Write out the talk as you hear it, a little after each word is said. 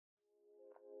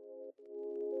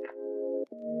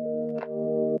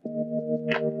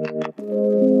Hello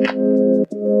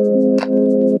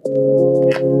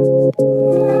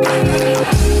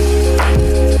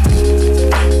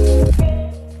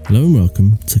and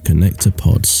welcome to Connector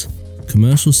Pods,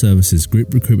 commercial services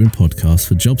group recruitment podcast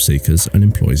for job seekers and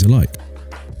employees alike.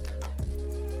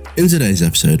 In today's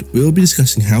episode, we will be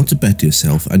discussing how to better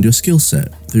yourself and your skill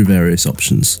set through various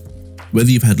options.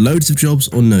 Whether you've had loads of jobs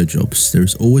or no jobs, there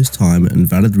is always time and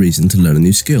valid reason to learn a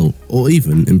new skill, or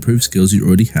even improve skills you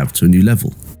already have to a new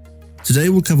level. Today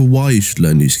we'll cover why you should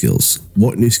learn new skills,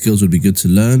 what new skills would be good to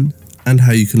learn, and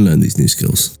how you can learn these new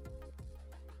skills.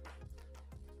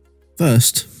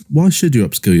 First, why should you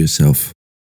upskill yourself?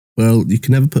 Well, you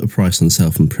can never put a price on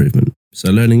self-improvement,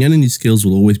 so learning any new skills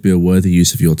will always be a worthy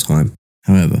use of your time.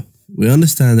 However, we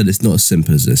understand that it's not as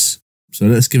simple as this, so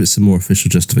let's give it some more official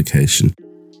justification.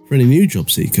 For any new job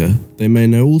seeker, they may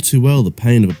know all too well the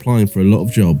pain of applying for a lot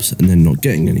of jobs and then not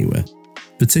getting anywhere.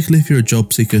 Particularly if you're a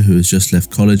job seeker who has just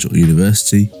left college or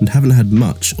university and haven't had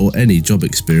much or any job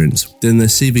experience, then their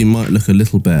CV might look a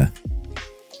little bare.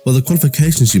 While the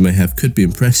qualifications you may have could be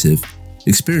impressive,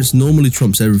 experience normally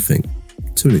trumps everything,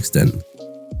 to an extent.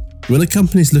 When a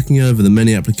company is looking over the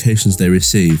many applications they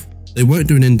receive, they won't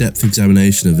do an in-depth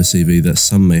examination of a CV that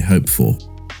some may hope for.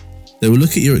 They will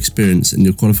look at your experience and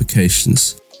your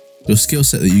qualifications. Your skill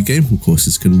set that you gain from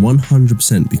courses can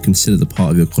 100% be considered a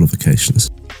part of your qualifications.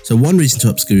 So one reason to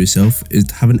upskill yourself is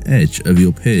to have an edge over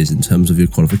your peers in terms of your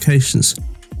qualifications.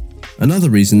 Another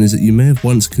reason is that you may have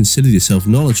once considered yourself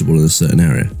knowledgeable in a certain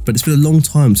area, but it's been a long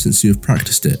time since you have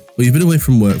practiced it, or you've been away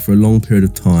from work for a long period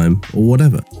of time, or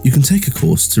whatever. You can take a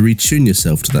course to retune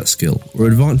yourself to that skill, or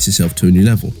advance yourself to a new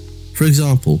level. For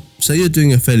example, say you're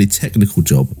doing a fairly technical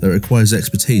job that requires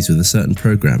expertise with a certain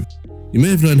program. You may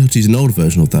have learned how to use an old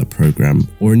version of that program,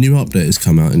 or a new update has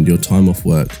come out in your time off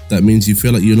work that means you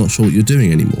feel like you're not sure what you're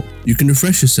doing anymore. You can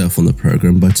refresh yourself on the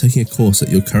program by taking a course at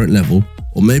your current level,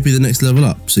 or maybe the next level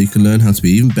up so you can learn how to be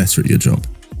even better at your job.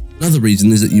 Another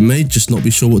reason is that you may just not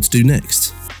be sure what to do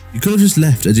next. You could have just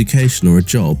left education or a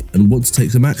job and want to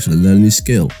take some action and learn a new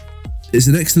skill. It's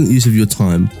an excellent use of your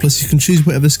time, plus you can choose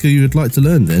whatever skill you would like to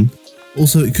learn then.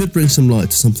 Also, it could bring some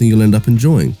light to something you'll end up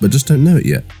enjoying, but just don't know it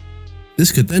yet.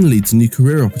 This could then lead to new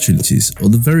career opportunities, or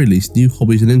at the very least new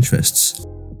hobbies and interests.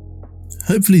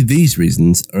 Hopefully these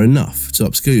reasons are enough to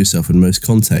upskill yourself in most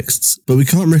contexts, but we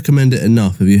can't recommend it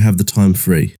enough if you have the time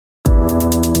free.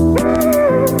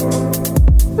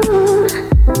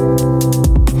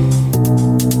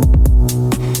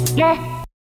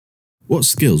 What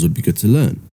skills would be good to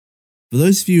learn? For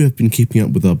those of you who have been keeping up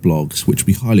with our blogs, which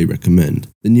we highly recommend,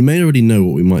 then you may already know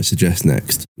what we might suggest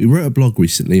next. We wrote a blog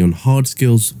recently on hard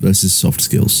skills versus soft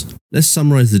skills. Let's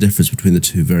summarise the difference between the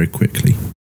two very quickly.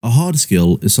 A hard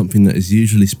skill is something that is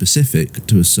usually specific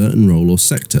to a certain role or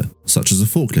sector, such as a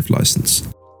forklift licence.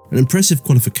 An impressive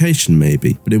qualification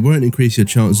maybe, but it won't increase your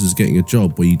chances of getting a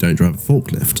job where you don't drive a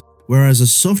forklift. Whereas a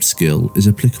soft skill is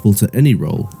applicable to any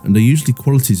role and are usually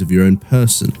qualities of your own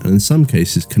person and in some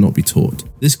cases cannot be taught.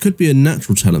 This could be a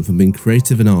natural talent from being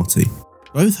creative and arty.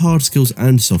 Both hard skills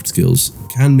and soft skills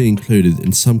can be included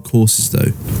in some courses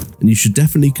though, and you should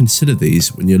definitely consider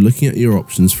these when you're looking at your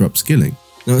options for upskilling.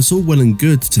 Now it's all well and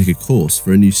good to take a course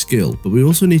for a new skill, but we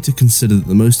also need to consider that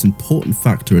the most important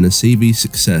factor in a CV's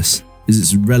success is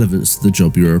its relevance to the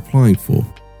job you are applying for.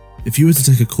 If you were to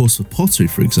take a course for pottery,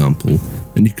 for example,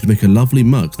 and you could make a lovely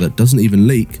mug that doesn't even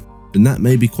leak, then that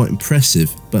may be quite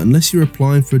impressive, but unless you're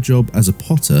applying for a job as a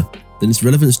potter, then its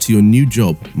relevance to your new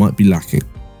job might be lacking.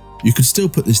 You could still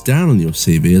put this down on your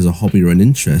CV as a hobby or an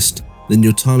interest, then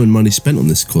your time and money spent on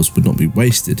this course would not be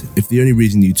wasted if the only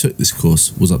reason you took this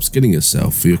course was upskilling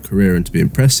yourself for your career and to be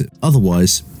impressive.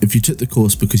 Otherwise, if you took the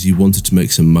course because you wanted to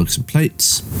make some mugs and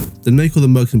plates, then make all the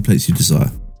mugs and plates you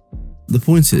desire. The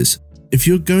point is, if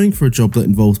you're going for a job that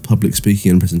involves public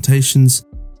speaking and presentations,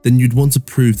 then you'd want to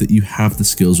prove that you have the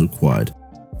skills required.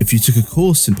 If you took a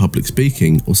course in public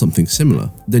speaking or something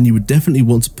similar, then you would definitely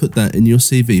want to put that in your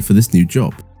CV for this new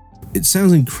job. It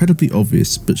sounds incredibly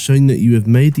obvious, but showing that you have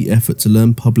made the effort to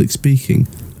learn public speaking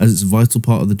as it's a vital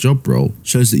part of the job role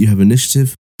shows that you have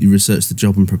initiative, you researched the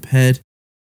job and prepared,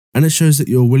 and it shows that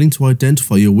you're willing to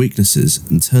identify your weaknesses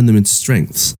and turn them into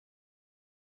strengths.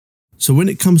 So when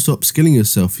it comes to upskilling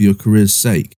yourself for your career's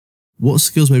sake, what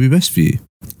skills may be best for you?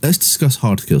 Let's discuss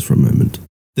hard skills for a moment.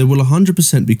 There will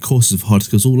 100% be courses of hard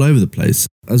skills all over the place,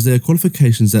 as they are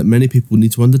qualifications that many people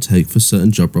need to undertake for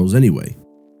certain job roles anyway.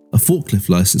 A forklift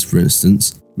license, for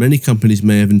instance, many companies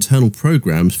may have internal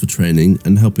programs for training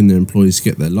and helping their employees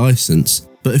get their license,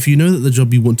 but if you know that the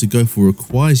job you want to go for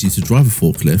requires you to drive a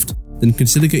forklift, then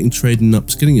consider getting trained and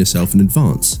upskilling yourself in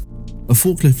advance. A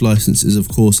forklift license is of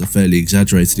course a fairly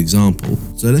exaggerated example,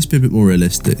 so let's be a bit more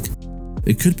realistic.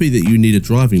 It could be that you need a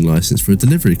driving license for a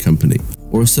delivery company,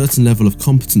 or a certain level of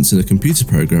competence in a computer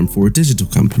program for a digital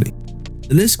company.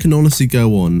 The list can honestly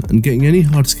go on, and getting any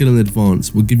hard skill in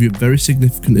advance will give you a very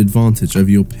significant advantage over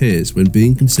your peers when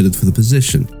being considered for the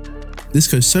position. This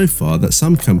goes so far that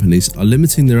some companies are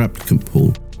limiting their applicant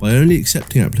pool by only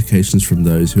accepting applications from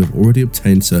those who have already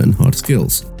obtained certain hard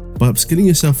skills. By upskilling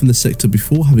yourself in the sector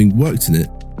before having worked in it,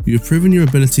 you have proven your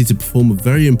ability to perform a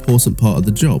very important part of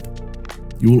the job.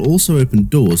 You will also open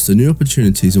doors to new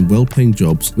opportunities and well-paying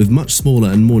jobs with much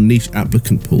smaller and more niche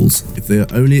applicant pools if they are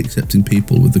only accepting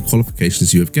people with the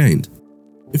qualifications you have gained.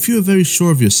 If you are very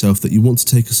sure of yourself that you want to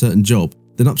take a certain job,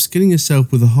 then upskilling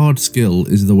yourself with a hard skill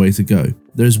is the way to go.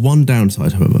 There is one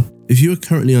downside, however. If you are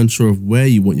currently unsure of where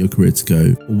you want your career to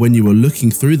go, or when you are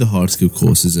looking through the hard skill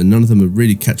courses and none of them are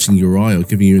really catching your eye or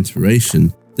giving you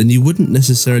inspiration, then you wouldn't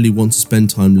necessarily want to spend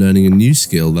time learning a new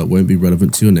skill that won't be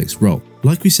relevant to your next role.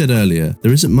 Like we said earlier,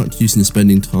 there isn't much use in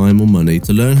spending time or money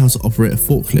to learn how to operate a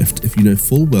forklift if you know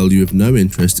full well you have no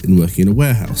interest in working in a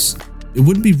warehouse. It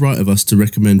wouldn't be right of us to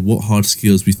recommend what hard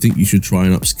skills we think you should try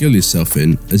and upskill yourself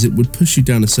in, as it would push you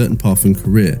down a certain path in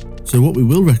career. So what we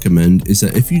will recommend is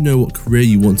that if you know what career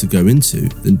you want to go into,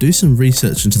 then do some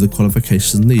research into the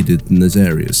qualifications needed in those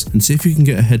areas and see if you can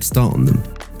get a head start on them.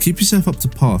 Keep yourself up to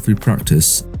par through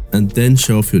practice and then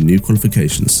show off your new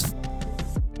qualifications.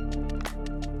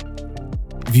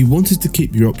 If you wanted to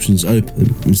keep your options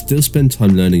open and still spend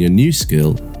time learning a new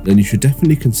skill, then you should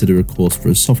definitely consider a course for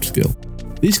a soft skill.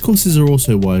 These courses are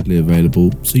also widely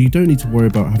available, so you don't need to worry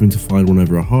about having to find one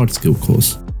over a hard skill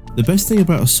course. The best thing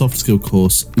about a soft skill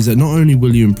course is that not only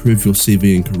will you improve your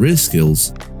CV and career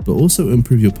skills, but also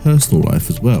improve your personal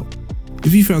life as well.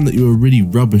 If you found that you were really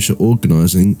rubbish at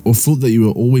organising, or thought that you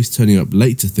were always turning up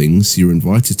late to things you were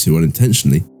invited to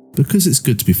unintentionally, because it's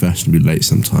good to be fashionably late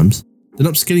sometimes, then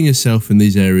upskilling yourself in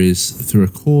these areas through a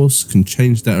course can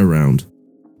change that around.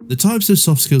 The types of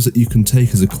soft skills that you can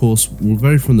take as a course will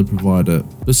vary from the provider,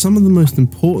 but some of the most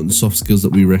important soft skills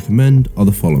that we recommend are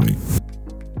the following.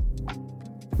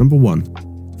 Number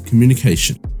 1.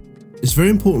 Communication. It's very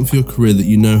important for your career that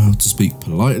you know how to speak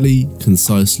politely,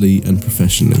 concisely, and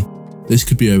professionally. This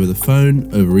could be over the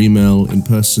phone, over email, in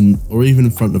person, or even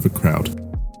in front of a crowd.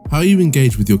 How you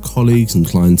engage with your colleagues and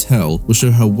clientele will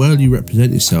show how well you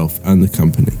represent yourself and the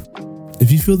company.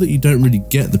 If you feel that you don't really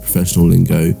get the professional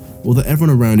lingo, or that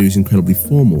everyone around you is incredibly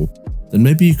formal, then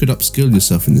maybe you could upskill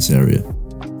yourself in this area.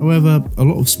 However, a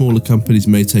lot of smaller companies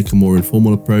may take a more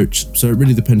informal approach, so it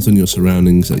really depends on your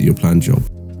surroundings at your planned job.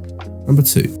 Number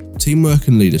 2. Teamwork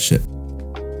and leadership.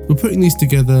 We're putting these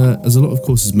together as a lot of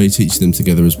courses may teach them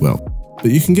together as well,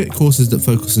 but you can get courses that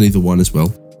focus on either one as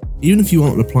well. Even if you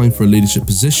aren't applying for a leadership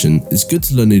position, it's good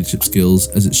to learn leadership skills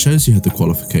as it shows you have the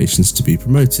qualifications to be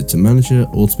promoted to manager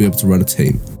or to be able to run a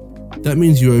team. That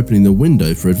means you're opening the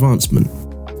window for advancement.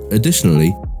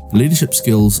 Additionally, leadership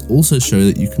skills also show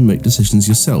that you can make decisions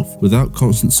yourself without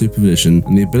constant supervision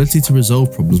and the ability to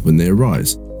resolve problems when they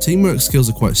arise. Teamwork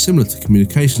skills are quite similar to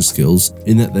communication skills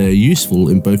in that they are useful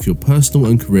in both your personal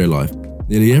and career life.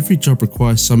 Nearly every job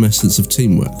requires some essence of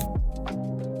teamwork.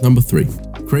 Number 3.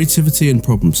 Creativity and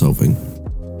problem solving.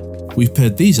 We've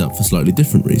paired these up for slightly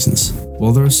different reasons.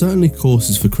 While there are certainly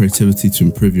courses for creativity to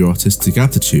improve your artistic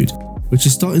attitude, which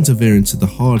is starting to veer into the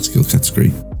hard skill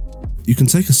category, you can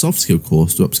take a soft skill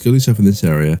course to upskill yourself in this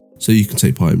area so you can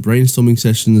take part in brainstorming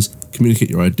sessions, communicate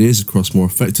your ideas across more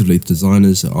effectively to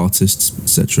designers, artists,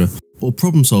 etc., or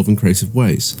problem solve in creative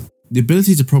ways. The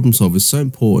ability to problem solve is so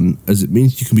important as it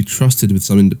means you can be trusted with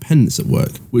some independence at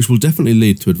work, which will definitely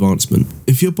lead to advancement.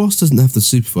 If your boss doesn't have to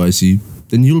supervise you,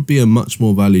 then you'll be a much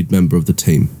more valued member of the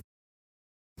team.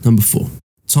 Number 4.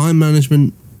 Time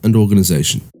management and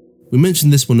organisation. We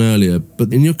mentioned this one earlier,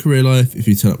 but in your career life, if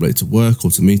you turn up late to work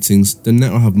or to meetings, then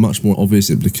that will have much more obvious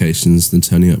implications than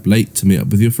turning up late to meet up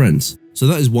with your friends. So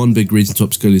that is one big reason to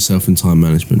upskill yourself in time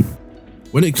management.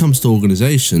 When it comes to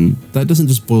organisation, that doesn't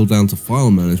just boil down to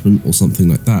file management or something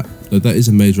like that, though that is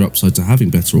a major upside to having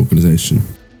better organisation.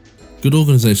 Good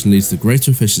organisation leads to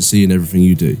greater efficiency in everything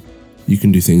you do. You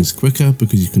can do things quicker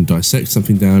because you can dissect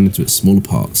something down into its smaller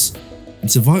parts.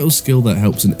 It's a vital skill that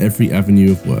helps in every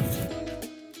avenue of work.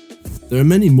 There are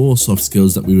many more soft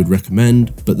skills that we would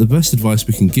recommend, but the best advice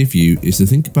we can give you is to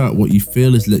think about what you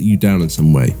feel has let you down in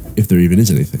some way, if there even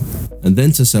is anything, and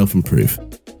then to self-improve.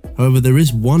 However, there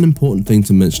is one important thing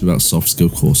to mention about soft skill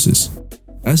courses.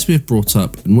 As we have brought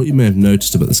up, and what you may have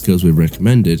noticed about the skills we've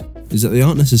recommended, is that they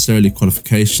aren't necessarily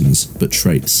qualifications, but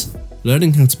traits.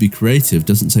 Learning how to be creative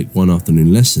doesn't take one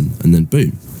afternoon lesson, and then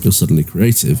boom, you're suddenly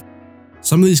creative.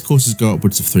 Some of these courses go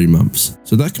upwards of 3 months,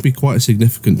 so that can be quite a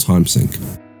significant time sink.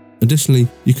 Additionally,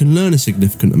 you can learn a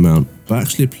significant amount, but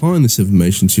actually applying this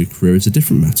information to your career is a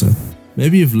different matter.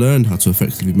 Maybe you've learned how to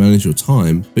effectively manage your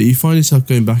time, but you find yourself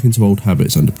going back into old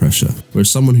habits under pressure, whereas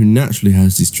someone who naturally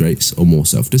has these traits or more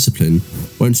self-discipline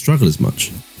won't struggle as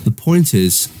much. The point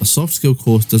is, a soft skill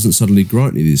course doesn't suddenly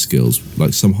grant you these skills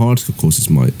like some hard skill courses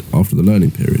might after the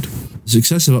learning period. The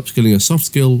success of upskilling a soft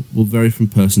skill will vary from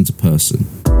person to person.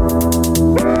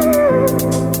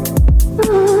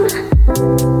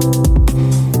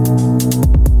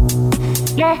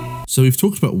 So we've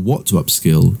talked about what to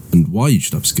upskill and why you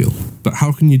should upskill, but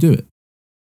how can you do it?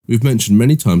 We've mentioned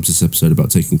many times this episode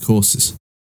about taking courses.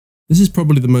 This is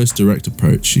probably the most direct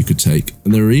approach you could take,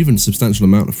 and there are even a substantial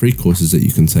amount of free courses that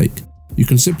you can take. You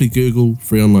can simply Google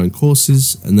free online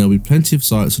courses, and there'll be plenty of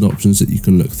sites and options that you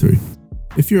can look through.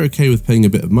 If you're okay with paying a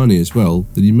bit of money as well,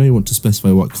 then you may want to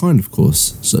specify what kind of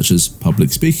course, such as public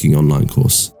speaking online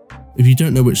course. If you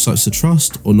don't know which sites to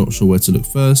trust or not sure where to look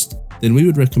first, then we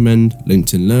would recommend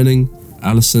LinkedIn Learning,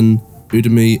 Allison,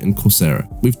 Udemy and Coursera.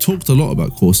 We've talked a lot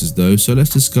about courses though, so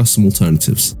let's discuss some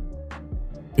alternatives.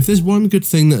 If there's one good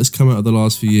thing that has come out of the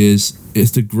last few years,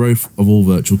 it's the growth of all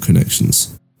virtual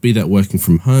connections. Be that working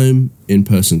from home,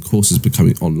 in-person courses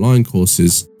becoming online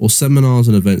courses, or seminars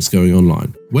and events going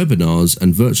online. Webinars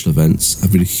and virtual events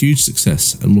have been a huge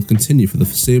success and will continue for the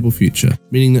foreseeable future,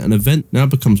 meaning that an event now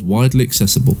becomes widely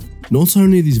accessible. Not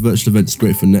only are these virtual events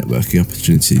great for networking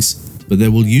opportunities, but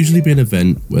there will usually be an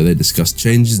event where they discuss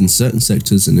changes in certain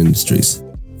sectors and industries.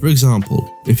 For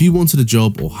example, if you wanted a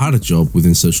job or had a job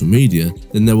within social media,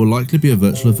 then there will likely be a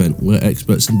virtual event where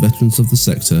experts and veterans of the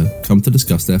sector come to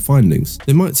discuss their findings.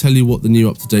 They might tell you what the new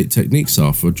up-to-date techniques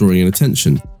are for drawing in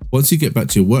attention. Once you get back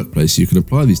to your workplace, you can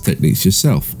apply these techniques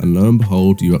yourself, and lo and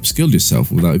behold, you upskilled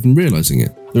yourself without even realizing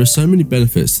it. There are so many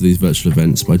benefits to these virtual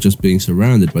events by just being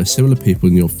surrounded by similar people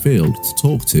in your field to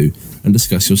talk to and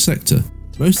discuss your sector.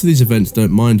 Most of these events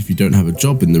don't mind if you don't have a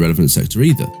job in the relevant sector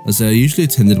either, as they are usually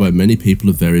attended by many people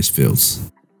of various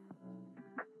fields.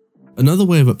 Another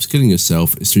way of upskilling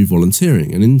yourself is through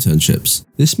volunteering and internships.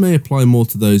 This may apply more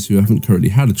to those who haven't currently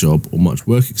had a job or much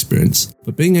work experience,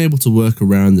 but being able to work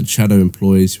around and shadow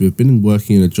employees who have been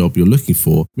working in a job you're looking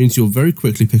for means you'll very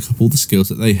quickly pick up all the skills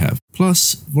that they have.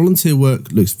 Plus, volunteer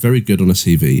work looks very good on a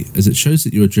CV, as it shows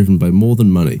that you are driven by more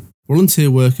than money.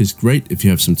 Volunteer work is great if you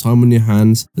have some time on your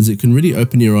hands, as it can really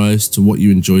open your eyes to what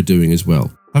you enjoy doing as well.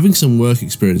 Having some work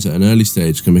experience at an early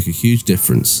stage can make a huge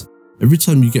difference. Every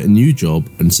time you get a new job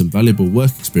and some valuable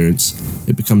work experience,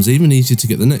 it becomes even easier to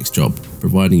get the next job,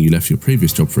 providing you left your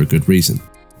previous job for a good reason.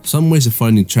 Some ways of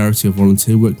finding charity or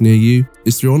volunteer work near you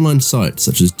is through online sites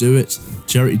such as Do It,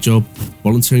 Charity Job,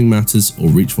 Volunteering Matters or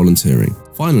Reach Volunteering.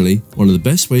 Finally, one of the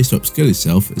best ways to upskill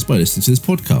yourself is by listening to this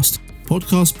podcast.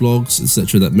 Podcasts, blogs,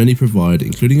 etc. that many provide,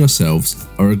 including ourselves,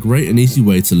 are a great and easy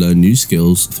way to learn new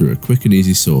skills through a quick and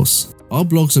easy source. Our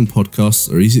blogs and podcasts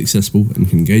are easy accessible and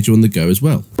can engage you on the go as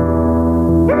well.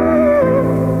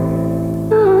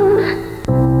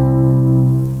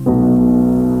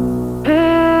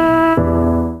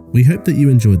 We hope that you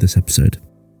enjoyed this episode.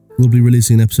 We'll be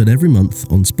releasing an episode every month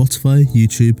on Spotify,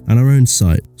 YouTube and our own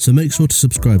site, so make sure to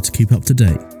subscribe to keep up to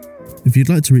date. If you'd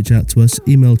like to reach out to us,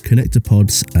 email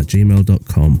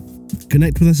connectorpods@gmail.com.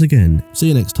 Connect with us again. See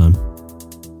you next time.